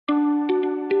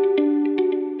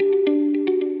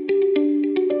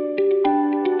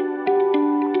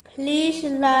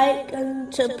like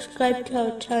and subscribe to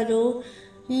our channel.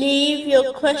 Leave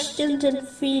your questions and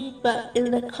feedback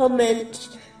in the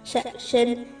comments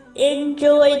section.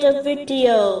 Enjoy the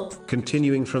video.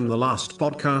 Continuing from the last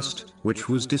podcast, which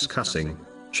was discussing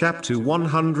chapter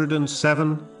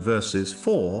 107, verses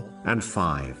 4 and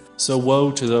 5. So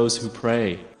woe to those who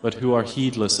pray, but who are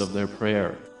heedless of their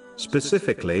prayer.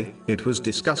 Specifically, it was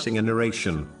discussing a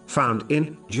narration found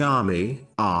in Jami'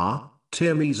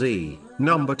 Tirmizi,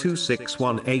 number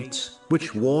 2618,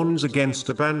 which warns against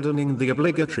abandoning the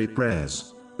obligatory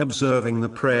prayers. Observing the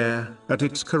prayer at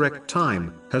its correct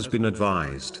time has been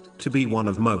advised to be one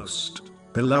of most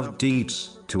beloved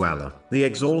deeds to Allah, the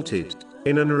Exalted,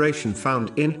 in a narration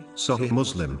found in Sahih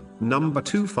Muslim, number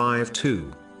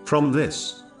 252. From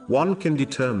this, one can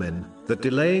determine that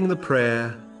delaying the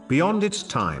prayer beyond its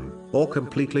time, or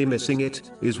completely missing it,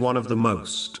 is one of the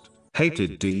most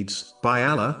hated deeds by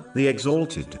Allah, the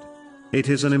Exalted. It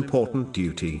is an important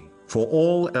duty for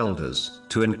all elders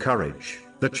to encourage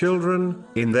the children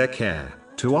in their care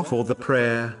to offer the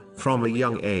prayer from a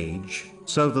young age,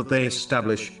 so that they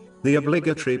establish the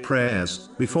obligatory prayers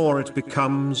before it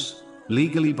becomes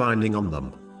legally binding on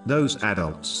them. Those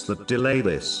adults that delay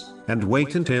this and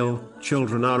wait until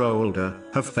children are older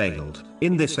have failed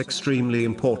in this extremely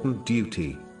important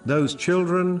duty. Those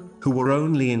children who were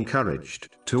only encouraged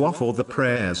to offer the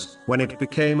prayers when it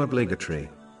became obligatory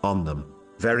on them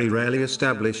very rarely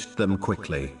established them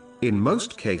quickly. In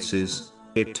most cases,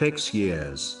 it takes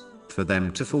years for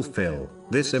them to fulfill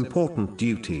this important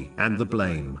duty, and the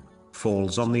blame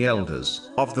falls on the elders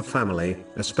of the family,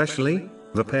 especially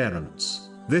the parents.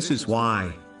 This is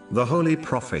why the Holy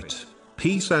Prophet,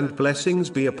 peace and blessings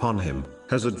be upon him,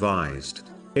 has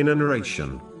advised in a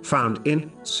narration found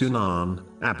in Sunan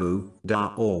Abu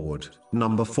Dawood,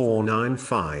 number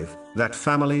 495, that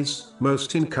families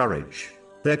most encourage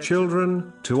their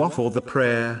children to offer the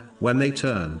prayer when they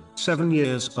turn 7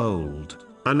 years old.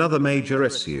 Another major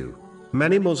issue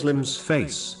many Muslims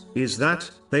face is that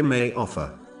they may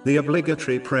offer the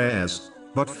obligatory prayers,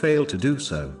 but fail to do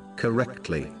so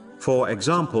correctly. For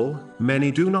example,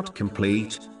 many do not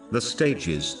complete the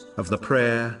stages of the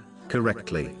prayer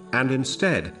correctly, and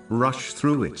instead rush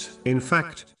through it. In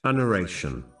fact, a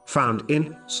narration found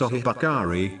in Sahih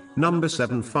Bukhari, number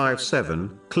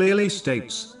 757, clearly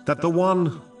states that the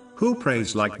one who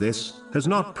prays like this has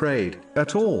not prayed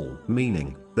at all,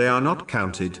 meaning they are not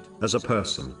counted as a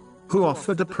person who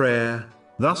offered a prayer,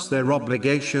 thus their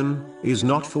obligation is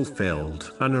not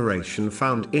fulfilled. A narration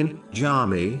found in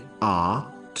Jami'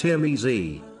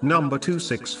 Tirmizi, number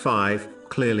 265,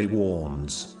 clearly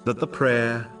warns that the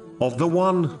prayer of the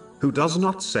one who does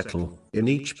not settle in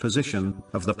each position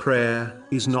of the prayer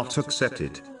is not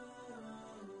accepted.